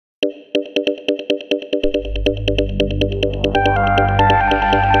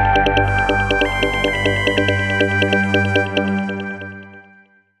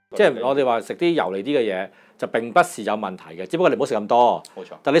即係我哋話食啲油膩啲嘅嘢，就並不是有問題嘅，只不過你唔好食咁多。冇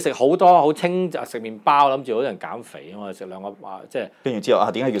錯。但你食好多好清就食麵包，諗住好多人減肥啊嘛，食兩個即係。跟住之後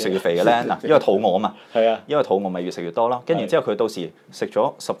啊，點解越食越肥嘅咧？嗱，因為肚餓啊嘛。係啊。因為肚餓咪越食越多咯。跟住之後佢到時食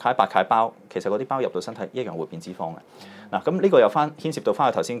咗10塊8塊包，其實嗰啲包入到身體一樣會變脂肪嘅。嗱，咁呢個又牽涉到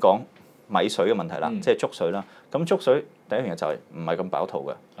翻去頭先講米水嘅問題啦，即係粥水啦。咁粥水第一樣嘢就係唔係咁飽肚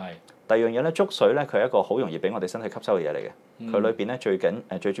嘅。係。第二樣嘢咧，粥水咧，佢係一個好容易俾我哋身體吸收嘅嘢嚟嘅。佢裏邊咧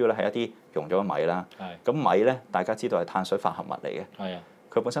最主要咧係一啲溶咗嘅米啦。咁米咧，大家知道係碳水化合物嚟嘅。係啊。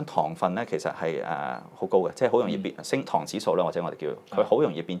佢本身糖分咧其實係好高嘅，即係好容易變升糖指數啦，或者我哋叫佢好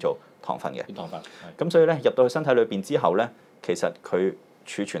容易變做糖分嘅。糖分。咁所以咧入到去身體裏邊之後咧，其實佢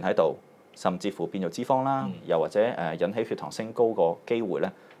儲存喺度，甚至乎變做脂肪啦，又或者引起血糖升高個機會咧，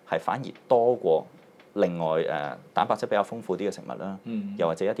係反而多過另外蛋白質比較豐富啲嘅食物啦，又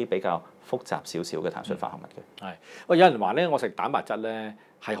或者一啲比較複雜少少嘅碳水化合物嘅。係，喂，有人話咧，我食蛋白質咧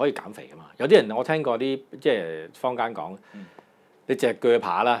係可以減肥噶嘛？有啲人我聽過啲即係坊間講，你淨係鋸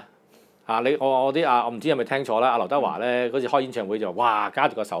扒啦嚇，我唔知係咪聽錯啦？阿劉德華咧嗰次開演唱會就話，哇，加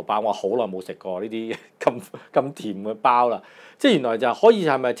住個壽包，我好耐冇食過呢啲咁甜嘅包啦。即係原來就可以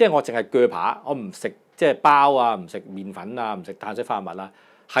係咪即係我淨係鋸扒，我唔食即係包啊，唔食麵粉啊，唔食碳水化合物啦，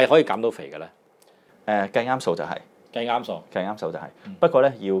係可以減到肥嘅咧？計啱數就係計啱數就係。不過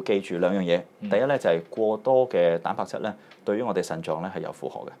咧要記住兩樣嘢，第一咧就係過多嘅蛋白質咧，對於我哋腎臟咧係有負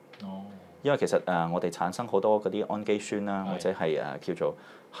荷嘅。因為其實我哋產生好多嗰啲氨基酸啦，或者係叫做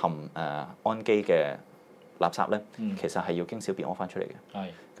含氨基嘅垃圾咧，其實係要經小便屙翻出嚟嘅。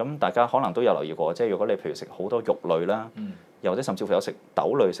咁大家可能都有留意過，即係如果你譬如食好多肉類啦，又或者甚至乎有食豆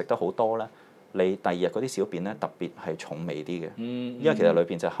類食得好多咧。你第二日嗰啲小便咧特別係重味啲嘅，因為其實裏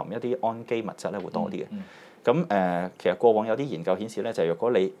邊就含一啲氨基物質咧會多啲嘅。咁其實過往有啲研究顯示咧，就係如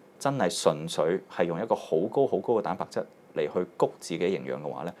果你真係純粹係用一個好高嘅蛋白質嚟去谷自己營養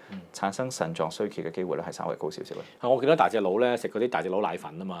嘅話咧，產生腎臟衰竭嘅機會咧係稍微高少少嘅。我見到大隻佬咧食嗰啲大隻佬奶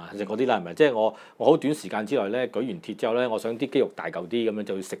粉啊嘛，食嗰啲啦係咪？即係我好短時間之內咧舉完鐵之後咧，我想啲肌肉大嚿啲咁樣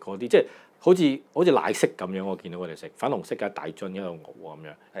就要食嗰啲，即係好似奶昔咁樣。我見到佢哋食粉紅色嘅大樽喺度熬咁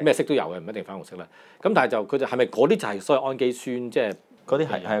樣，咩色都有嘅，唔一定粉紅色啦。咁但係就佢哋係咪嗰啲就係所謂氨基酸？即係嗰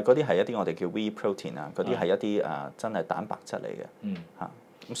啲係一啲我哋叫 whey protein 啊，嗰啲係一啲真係蛋白質嚟嘅。嚇，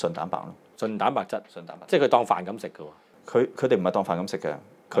咁純蛋白咯。純蛋白質，即係佢當飯咁食嘅喎。佢哋唔係當飯咁食嘅，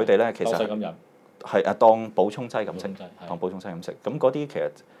佢哋咧其實係當補充劑咁食，當補充劑咁食。咁嗰啲其實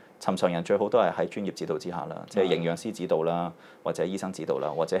尋常人最好都係喺專業指導之下啦，即係營養師指導啦，或者醫生指導啦，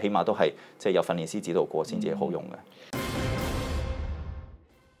或者起碼都係即係有訓練師指導過先至好用嘅。